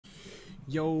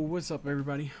Yo, what's up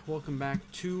everybody? Welcome back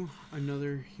to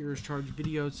another Heroes Charge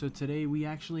video. So today we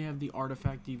actually have the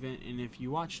artifact event, and if you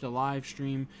watched the live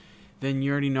stream, then you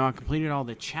already know I completed all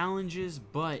the challenges,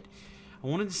 but I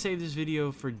wanted to save this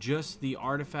video for just the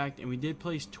artifact, and we did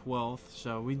place 12th,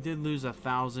 so we did lose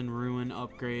 1,000 ruin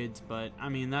upgrades, but I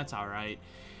mean that's alright.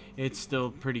 It's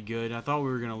still pretty good. I thought we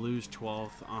were gonna lose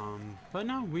 12th, but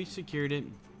no, we secured it.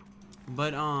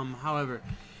 But however,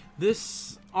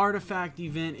 this artifact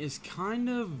event is kind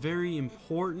of very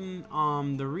important.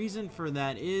 The reason for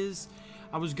that is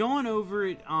I was going over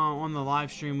it on the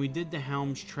live stream. We did the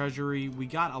Helm's Treasury. We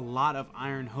got a lot of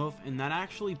Iron Hoof, and that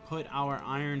actually put our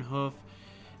Iron Hoof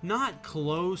not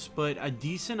close, but a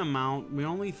decent amount. We're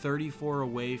only 34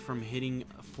 away from hitting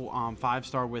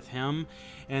 5-star with him,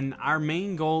 and our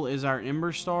main goal is our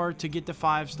Ember Star to get the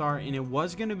 5-star, and it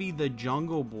was going to be the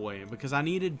Jungle Boy because I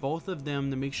needed both of them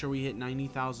to make sure we hit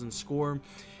 90,000 score,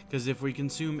 because if we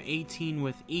consume 18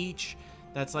 with each,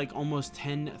 that's like almost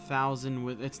 10,000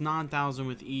 with, it's 9,000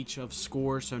 with each of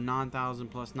score, so 9,000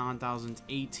 plus 9,000 is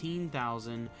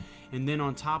 18,000. And then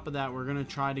on top of that, we're going to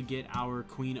try to get our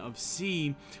Queen of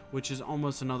Sea, which is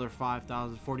almost another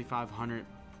 5,000, 4,500.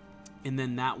 And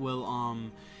then that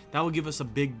will give us a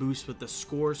big boost with the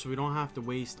score, so we don't have to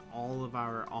waste all of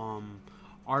our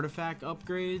artifact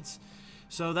upgrades.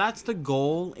 So that's the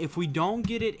goal. If we don't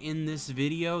get it in this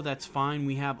video, that's fine.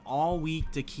 We have all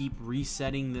week to keep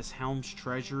resetting this Helm's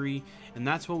Treasury, and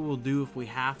that's what we'll do if we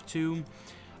have to.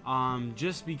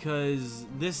 Just because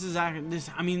this is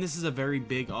a very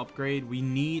big upgrade. We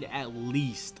need at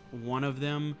least one of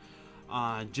them,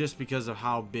 just because of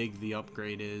how big the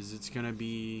upgrade is. It's gonna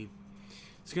be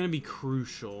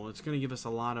crucial. It's gonna give us a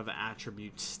lot of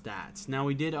attribute stats. Now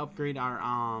we did upgrade our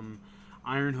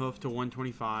Iron Hoof to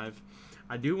 125.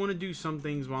 I do want to do some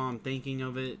things while I'm thinking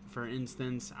of it. For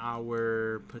instance,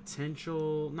 our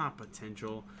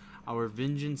our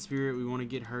Vengeance Spirit, we want to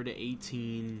get her to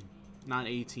 18. Not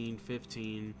 18,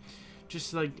 15.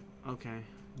 Just like, okay,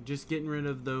 just getting rid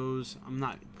of those. Oh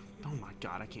my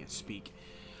god, I can't speak.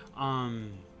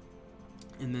 And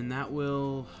then that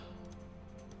will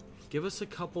give us a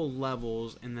couple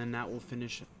levels, and then that will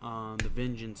finish the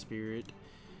Vengeance Spirit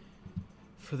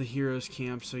for the Heroes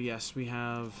Camp. So yes, we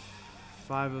have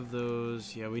 5 of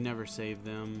those. Yeah, we never saved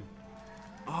them.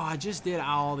 Oh, I just did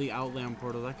all the Outland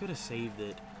portals. I could have saved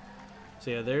it. So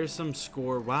yeah, there's some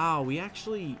score. Wow, we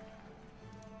actually...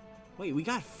 Wait, we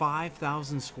got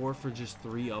 5,000 score for just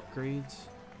 3 upgrades?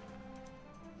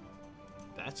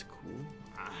 That's cool.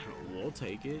 We'll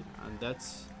take it. That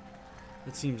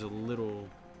seems a little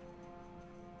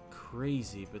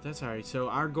crazy, but that's alright. So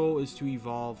our goal is to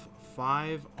evolve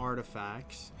 5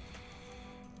 artifacts.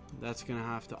 That's gonna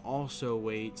have to also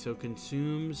wait. So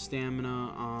consume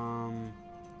stamina.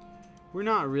 We're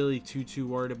not really too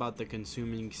worried about the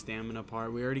consuming stamina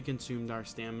part. We already consumed our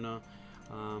stamina.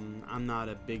 I'm not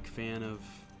a big fan of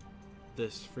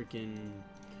this freaking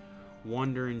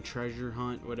wandering treasure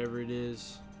hunt, whatever it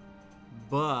is.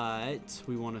 But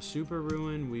we want a super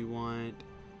ruin. We want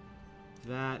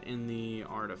that in the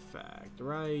artifact,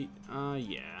 right?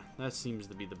 Yeah, that seems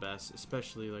to be the best,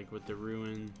 especially like with the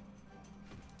ruin.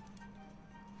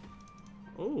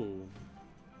 Oh,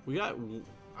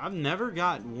 I've never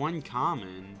got one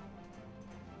common.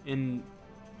 And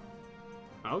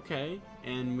okay,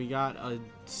 and we got a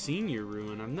senior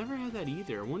ruin. I've never had that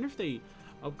either. I wonder if they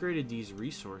upgraded these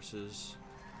resources.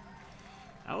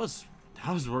 That was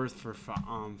worth for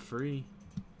free.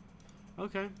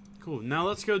 Okay, cool. Now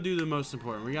let's go do the most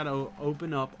important. We gotta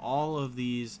open up all of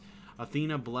these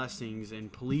Athena blessings,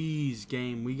 and please,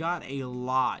 game, we got a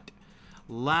lot.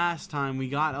 Last time we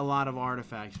got a lot of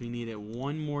artifacts. We need it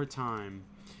one more time.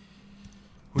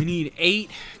 We need 8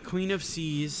 Queen of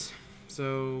Seas.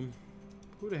 So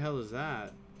who the hell is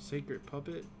that? Sacred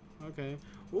Puppet? Okay.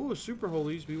 Oh, Super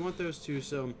Holies. We want those too.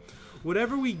 So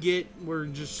whatever we get, we're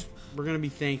going to be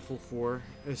thankful for.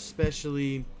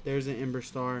 Especially, there's an Ember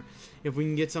Star. If we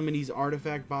can get some of these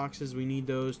artifact boxes, we need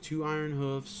those. 2 Iron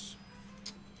Hoofs.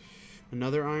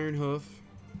 Another Iron Hoof.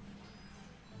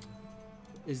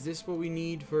 Is this what we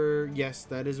need for... Yes,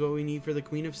 that is what we need for the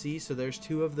Queen of Sea. So there's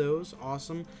 2 of those.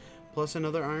 Awesome. Plus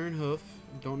another Iron Hoof.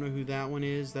 Don't know who that one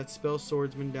is. That's Spell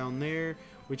Swordsman down there,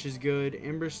 which is good.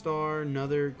 Ember Star,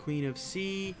 another Queen of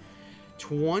Sea.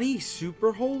 20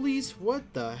 Super Holies? What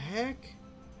the heck?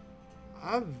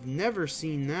 I've never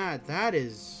seen that.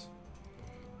 That's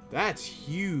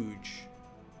huge.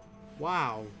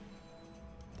 Wow.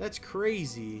 That's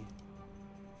crazy.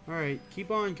 Alright,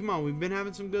 keep on. Come on, we've been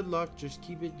having some good luck. Just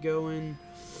keep it going.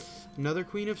 Another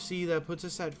Queen of Sea. That puts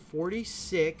us at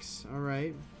 46.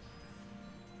 Alright.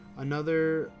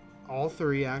 Another All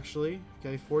three, actually.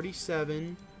 Okay,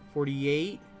 47,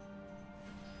 48.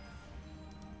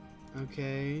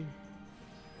 Okay.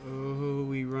 Oh,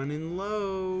 we running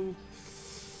low.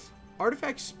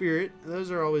 Artifact Spirit.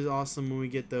 Those are always awesome when we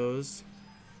get those.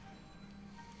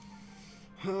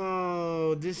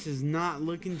 Oh, this is not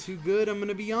looking too good. I'm going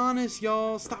to be honest,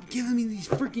 y'all. Stop giving me these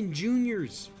freaking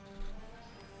juniors.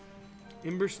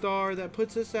 Ember Star, that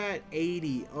puts us at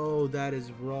 80. Oh, that is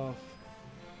rough.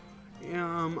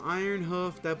 Iron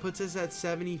Hoof, that puts us at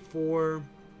 74.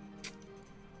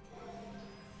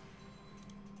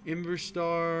 Ember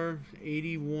Star,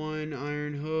 81.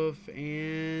 Iron Hoof,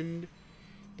 and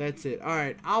that's it.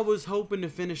 Alright, I was hoping to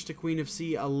finish the Queen of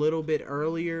Sea a little bit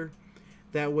earlier.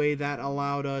 That way that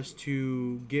allowed us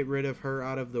to get rid of her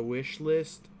out of the wish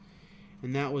list.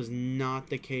 And that was not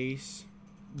the case.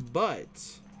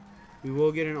 But we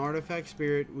will get an Artifact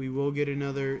Spirit. We will get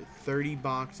another 30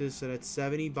 boxes. So that's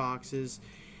 70 boxes.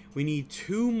 We need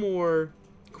 2 more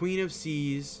Queen of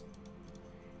Seas.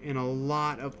 And a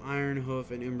lot of Iron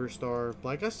Hoof and Ember Star.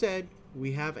 Like I said,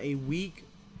 we have a week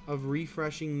of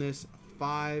refreshing this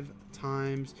 5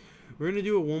 times. We're going to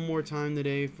do it one more time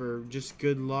today for just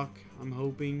good luck, I'm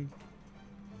hoping.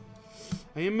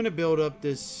 I am going to build up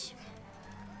this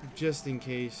just in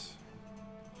case.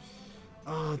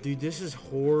 Oh, dude, this is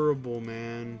horrible,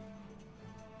 man.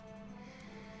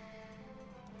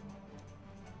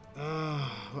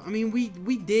 I mean,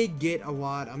 we did get a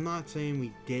lot. I'm not saying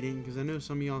we didn't, because I know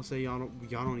some of y'all say y'all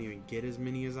don't even get as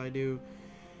many as I do.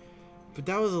 But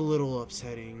that was a little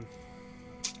upsetting.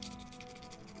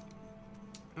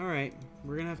 Alright,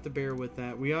 we're gonna have to bear with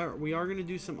that. We are gonna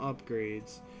do some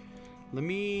upgrades. Let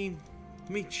me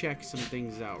check some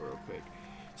things out real quick.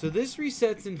 So this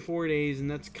resets in 4 days, and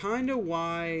that's kind of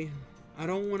why I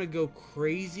don't want to go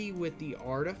crazy with the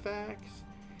artifacts,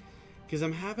 because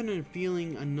I'm having a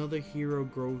feeling another hero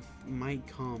growth might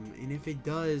come, and if it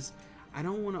does, I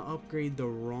don't want to upgrade the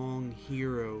wrong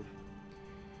hero.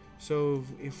 So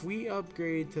if we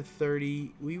upgrade to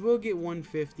 30, we will get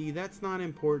 150. That's not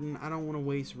important. I don't want to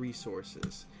waste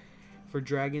resources. For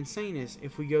Dragon Sanus,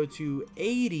 if we go to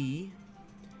 80,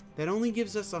 that only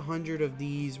gives us 100 of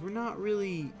these. We're not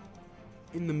really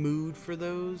in the mood for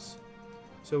those,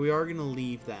 so we are going to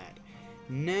leave that.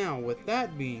 Now, with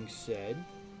that being said,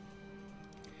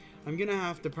 I'm going to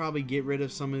have to probably get rid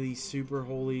of some of these super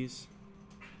holies.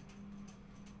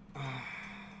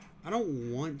 I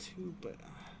don't want to, but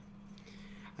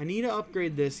I need to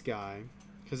upgrade this guy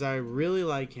because I really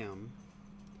like him.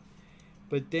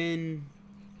 But then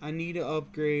I need to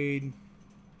upgrade.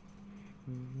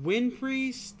 Wind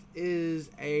Priest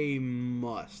is a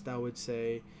must, I would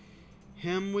say.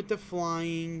 Him with the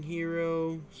flying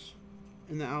heroes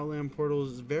and the Outland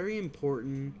portals is very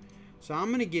important. So I'm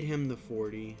going to get him the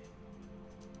 40.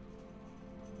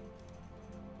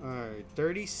 Alright,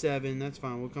 37. That's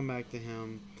fine. We'll come back to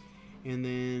him. And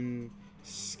then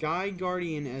Sky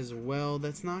Guardian as well.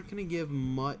 That's not going to give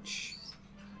much.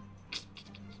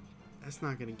 That's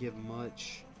not going to give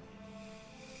much.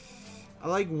 I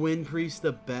like Wind Priest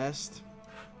the best.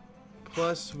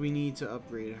 Plus, we need to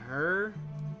upgrade her.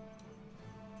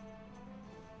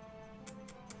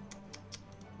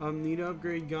 Need to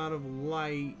upgrade God of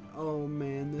Light. Oh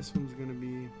man, this one's going to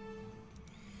be...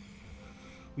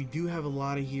 We do have a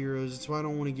lot of heroes. That's why I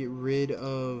don't want to get rid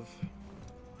of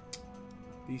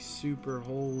these super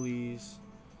holies,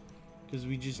 because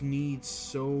we just need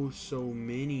so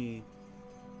many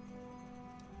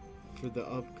for the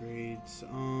upgrades.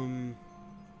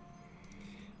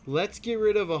 Let's get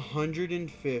rid of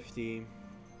 150.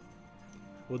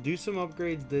 We'll do some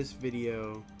upgrades this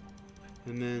video,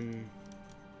 and then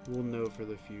we'll know for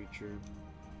the future.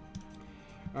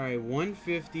 Alright,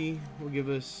 150 will give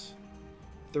us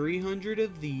 300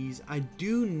 of these. I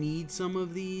do need some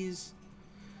of these,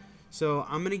 so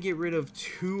I'm going to get rid of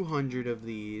 200 of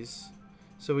these.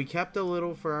 So we kept a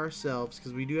little for ourselves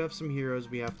because we do have some heroes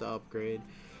we have to upgrade.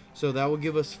 So that will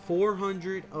give us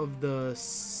 400 of the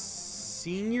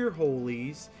senior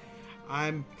holies.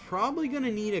 I'm probably going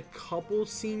to need a couple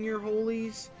senior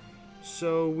holies,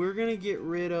 so we're going to get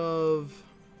rid of...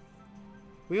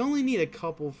 We only need a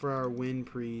couple for our Wind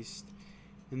Priest,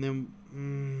 and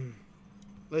then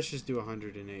let's just do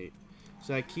 108.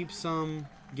 So that keeps some,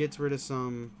 gets rid of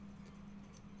some.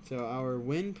 So our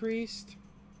Wind Priest,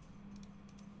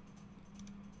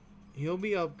 he'll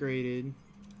be upgraded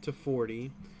to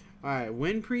 40. Alright,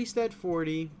 Wind Priest at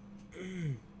 40.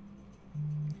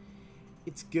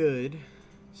 It's good.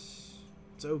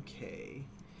 It's okay.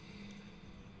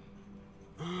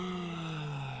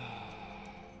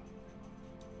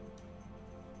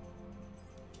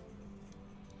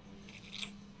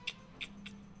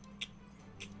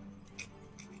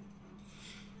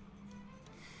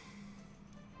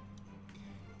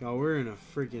 Y'all, we're in a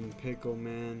freaking pickle,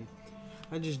 man.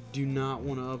 I just do not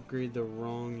want to upgrade the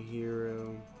wrong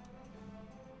hero.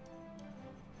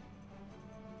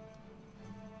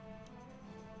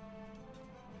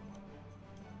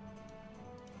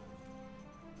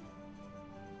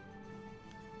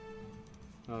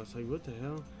 I was like, what the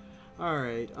hell?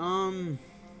 Alright,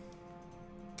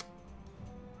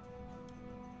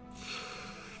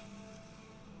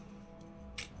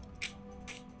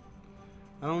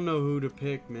 I don't know who to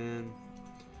pick, man.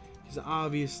 Because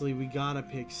obviously we gotta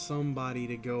pick somebody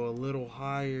to go a little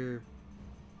higher.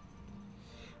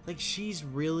 Like, she's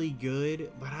really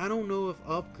good, but I don't know if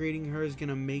upgrading her is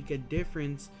gonna make a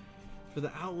difference for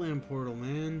the Outland portal,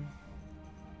 man.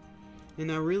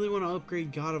 And I really want to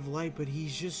upgrade God of Light, but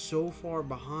he's just so far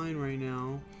behind right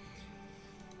now.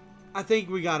 I think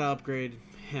we gotta upgrade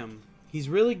him. He's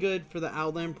really good for the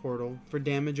Outland portal, for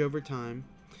damage over time.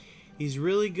 He's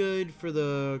really good for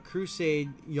the Crusade,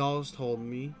 y'all told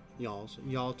me.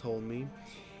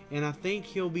 And I think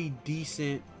he'll be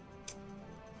decent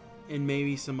in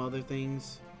maybe some other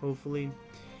things, hopefully.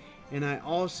 And I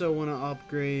also want to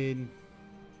upgrade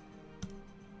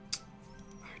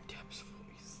our Depth's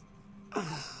voice.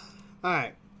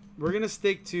 Alright, we're going to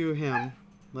stick to him.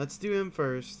 Let's do him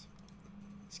first.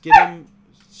 Let's get him...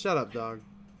 Shut up, dog.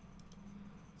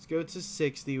 Let's go to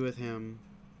 60 with him.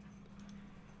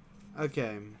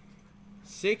 Okay.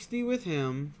 60 with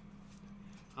him.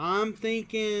 I'm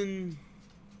thinking...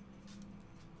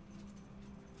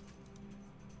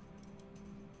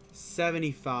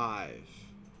 75.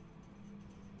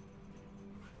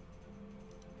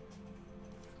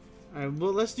 Alright,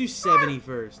 well, let's do 70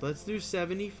 first. Let's do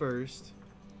 70 first.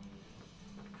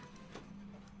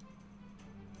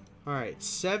 Alright,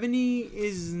 70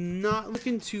 is not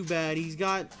looking too bad. He's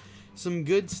got some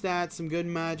good stats, some good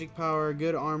magic power,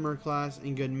 good armor class,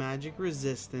 and good magic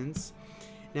resistance.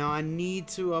 Now, I need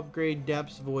to upgrade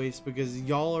Depth's voice because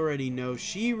y'all already know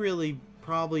she really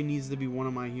probably needs to be one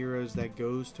of my heroes that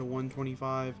goes to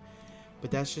 125.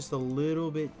 But that's just a little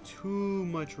bit too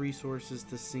much resources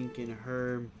to sink in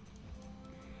her.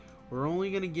 We're only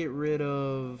going to get rid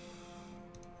of...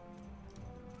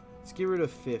 Let's get rid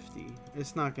of 50.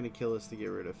 It's not going to kill us to get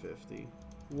rid of 50.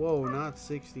 Whoa, not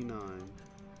 69.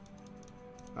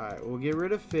 Alright, we'll get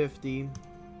rid of 50.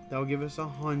 That'll give us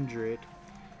 100.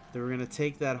 Then we're going to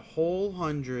take that whole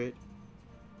 100.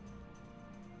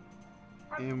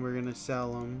 And we're going to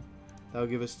sell them. That'll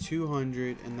give us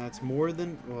 200. And that's more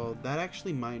than... Well, that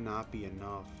actually might not be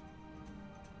enough.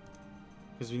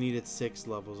 Because we needed 6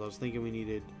 levels. I was thinking we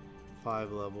needed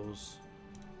 5 levels.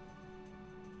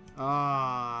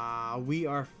 Ah, we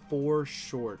are 4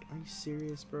 short. Are you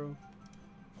serious, bro?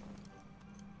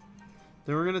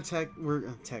 Then we're gonna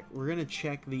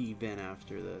check the event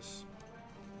after this.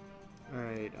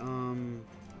 Alright,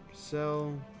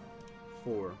 sell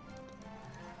 4.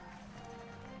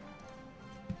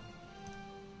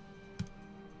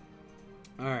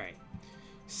 Alright.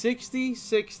 60,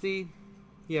 60.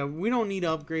 Yeah, we don't need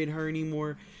to upgrade her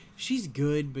anymore. She's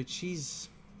good, but she's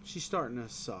starting to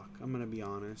suck. I'm gonna be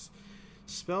honest.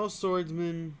 Spell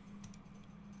Swordsman.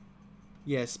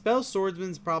 Yeah, Spell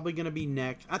Swordsman's probably gonna be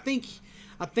next. I think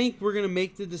we're gonna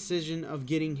make the decision of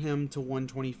getting him to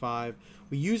 125.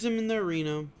 We use him in the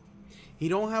arena. He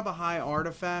don't have a high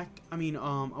artifact. I mean,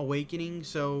 awakening.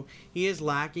 So he is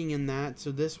lacking in that.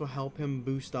 So this will help him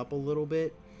boost up a little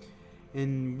bit,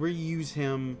 and reuse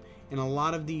him in a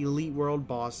lot of the Elite World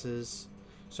bosses.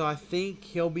 So I think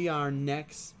he'll be our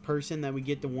next person that we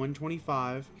get to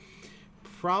 125.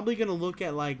 Probably going to look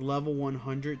at like level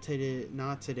 100 today,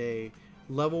 not today.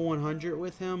 Level 100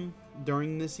 with him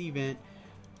during this event.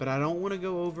 But I don't want to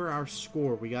go over our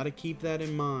score. We got to keep that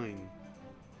in mind.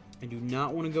 I do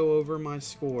not want to go over my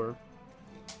score,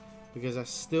 because I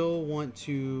still want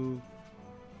to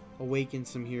awaken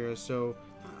some heroes. So,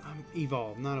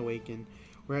 evolve, not awaken.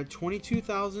 We're at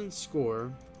 22,000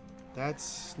 score.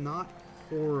 That's not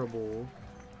horrible.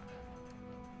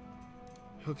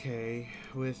 Okay,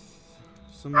 with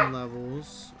some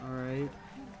levels. Alright,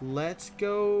 let's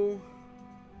go.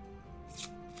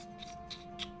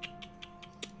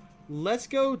 Let's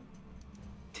go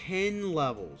 10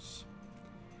 levels.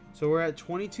 So we're at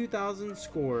 22,000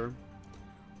 score.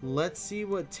 Let's see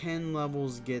what 10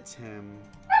 levels gets him.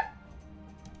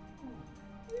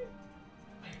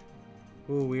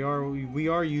 Ooh, we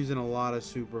are using a lot of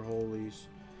super holies.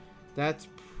 That's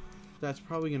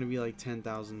probably going to be like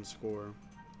 10,000 score.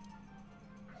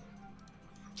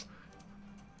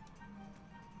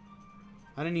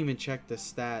 I didn't even check the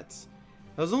stats.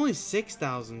 That was only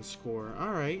 6,000 score.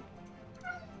 Alright.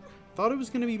 Thought it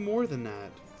was going to be more than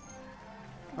that.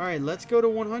 Alright, let's go to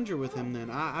 100 with him then.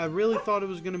 I really thought it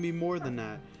was going to be more than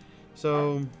that.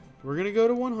 So, we're going to go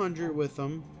to 100 with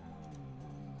him.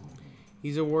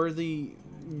 He's a worthy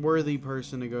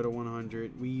person to go to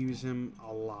 100. We use him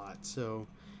a lot, so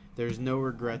there's no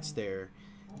regrets there.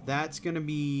 That's going to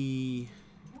be...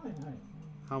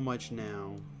 how much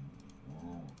now?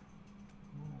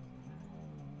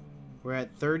 We're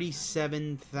at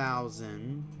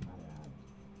 37,000.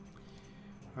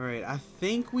 Alright, I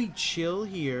think we chill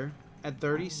here at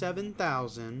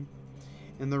 37,000.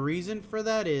 And the reason for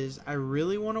that is I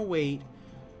really want to wait.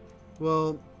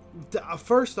 Well,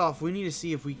 first off, we need to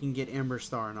see if we can get Ember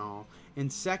Star and all.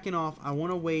 And second off, I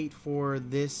want to wait for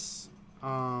this,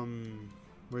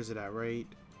 where's it at, right?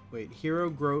 Wait, Hero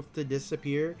Growth to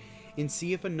disappear. And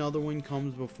see if another one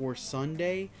comes before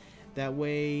Sunday. That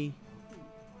way,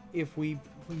 if we...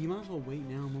 well, you might as well wait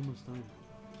now. I'm almost done.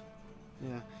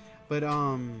 Yeah. But,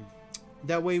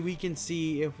 that way we can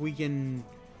see if we can,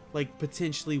 like,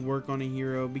 potentially work on a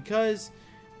hero. Because,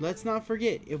 let's not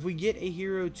forget, if we get a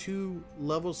hero to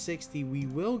level 60, we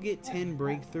will get 10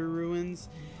 breakthrough ruins.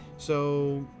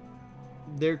 So,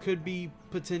 there could be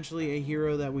potentially a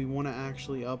hero that we want to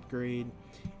actually upgrade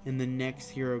in the next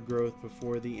hero growth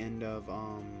before the end of,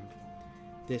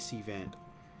 this event.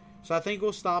 So I think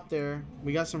we'll stop there.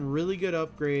 We got some really good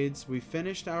upgrades. We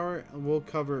finished our... we'll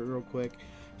cover it real quick.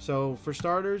 So for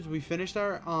starters, we finished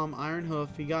our Iron Hoof.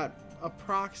 He got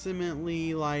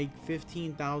approximately like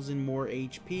 15,000 more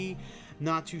HP.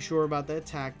 Not too sure about the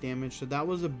attack damage, so that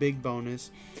was a big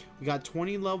bonus. We got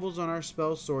 20 levels on our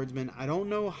Spell Swordsman. I don't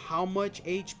know how much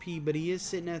HP, but he is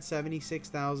sitting at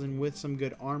 76,000 with some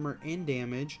good armor and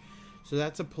damage. So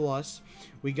that's a plus.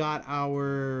 We got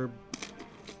our...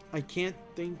 I can't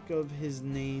think of his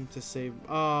name to save...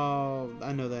 oh,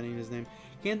 I know that ain't his name.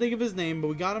 Can't think of his name, but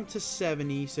we got him to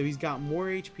 70, so he's got more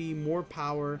HP, more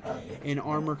power, and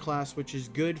armor class, which is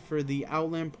good for the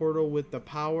Outland Portal with the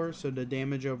power, so the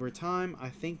damage over time. I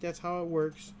think that's how it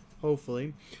works,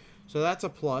 hopefully. So that's a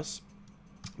plus.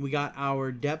 We got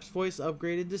our Depth's Voice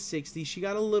upgraded to 60. She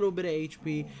got a little bit of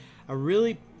HP. I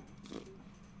really...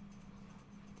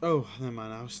 oh, never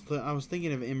mind. I was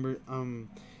thinking of Ember...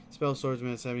 Spell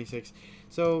Swordsman at 76.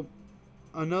 So...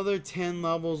 another 10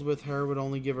 levels with her would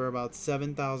only give her about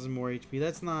 7,000 more HP.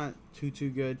 That's not too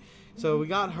good. So we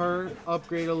got her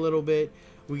upgrade a little bit.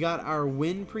 We got our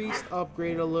Wind Priest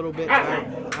upgrade a little bit.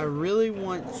 I really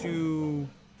want to...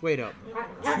 wait up.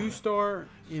 2-star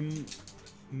in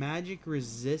magic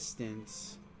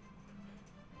resistance.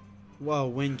 Well,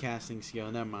 wind casting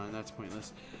skill. Never mind. That's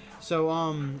pointless. So,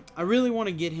 I really want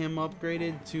to get him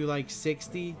upgraded to like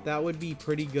 60. That would be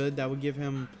pretty good. That would give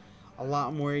him a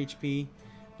lot more HP.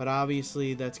 But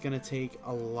obviously, that's going to take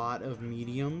a lot of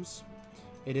mediums.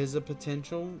 It is a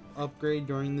potential upgrade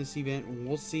during this event.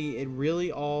 We'll see. It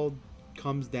really all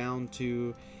comes down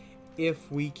to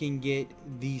if we can get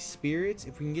these spirits.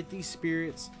 If we can get these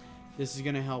spirits, this is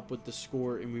going to help with the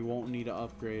score, and we won't need to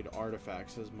upgrade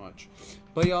artifacts as much.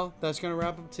 But y'all, that's going to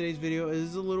wrap up today's video. It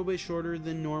is a little bit shorter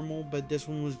than normal, but this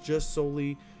one was just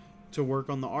solely to work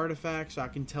on the artifacts. So I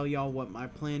can tell y'all what my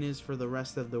plan is for the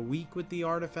rest of the week with the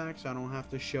artifacts. I don't have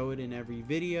to show it in every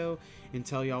video and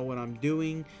tell y'all what I'm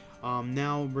doing.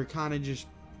 Now we're kind of just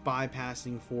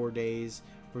bypassing 4 days.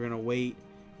 We're gonna wait.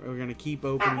 We're gonna keep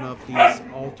opening up these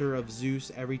Altar of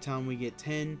Zeus every time we get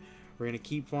 10. We're gonna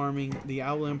keep farming the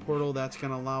Outland Portal. That's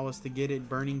gonna allow us to get it.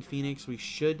 Burning Phoenix, we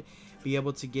should be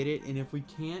able to get it, and if we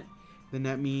can't, then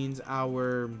that means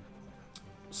our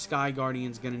Sky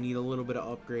Guardian's gonna need a little bit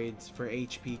of upgrades for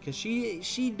HP, because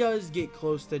she does get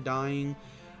close to dying.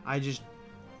 I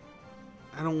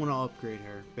don't want to upgrade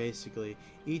her. Basically,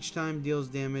 each time deals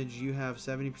damage, you have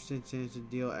 70% chance to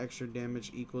deal extra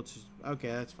damage equal to... okay,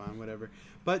 that's fine, whatever.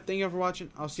 But thank you all for watching.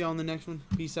 I'll see y'all in the next one.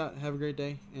 Peace out, have a great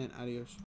day, and adios.